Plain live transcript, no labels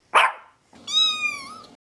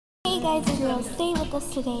guys and girls, stay with us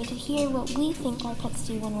today to hear what we think our pets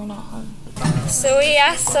do when we're not home. So we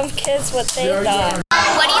asked some kids what they thought.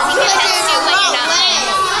 What do you think your pets do when you're not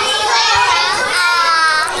home?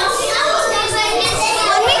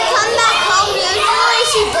 When we come back home, usually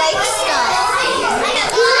she breaks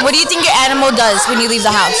stuff. What do you think your animal does when you leave the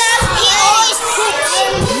house? He always poops.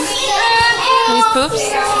 He poops?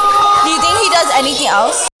 Do you think he does anything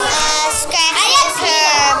else? Scratches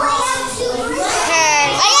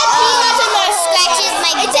scratches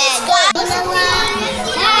my bed.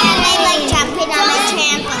 And I like jumping on my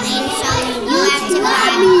trampoline, so you have to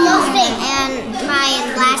climb. And my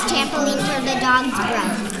last trampoline for the dogs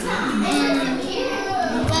broke.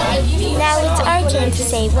 Now it's our turn to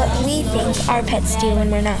say what we think our pets do when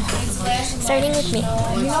we're not home. Starting with me.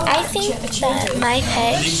 I think that my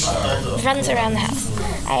pet runs around the house.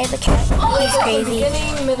 I have a cat. He's crazy.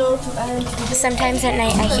 Sometimes at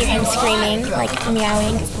night I hear him screaming, like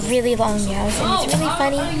meowing, really long meows, and it's really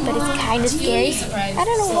funny, but it's kind of scary. I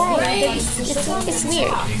don't know why, but it's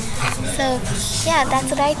weird. So, yeah, that's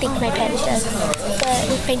what I think my pet does. But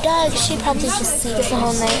with my dog, she probably just sleeps the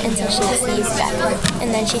whole night until she sees back,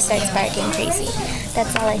 and then she starts barking crazy.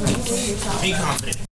 That's all I think.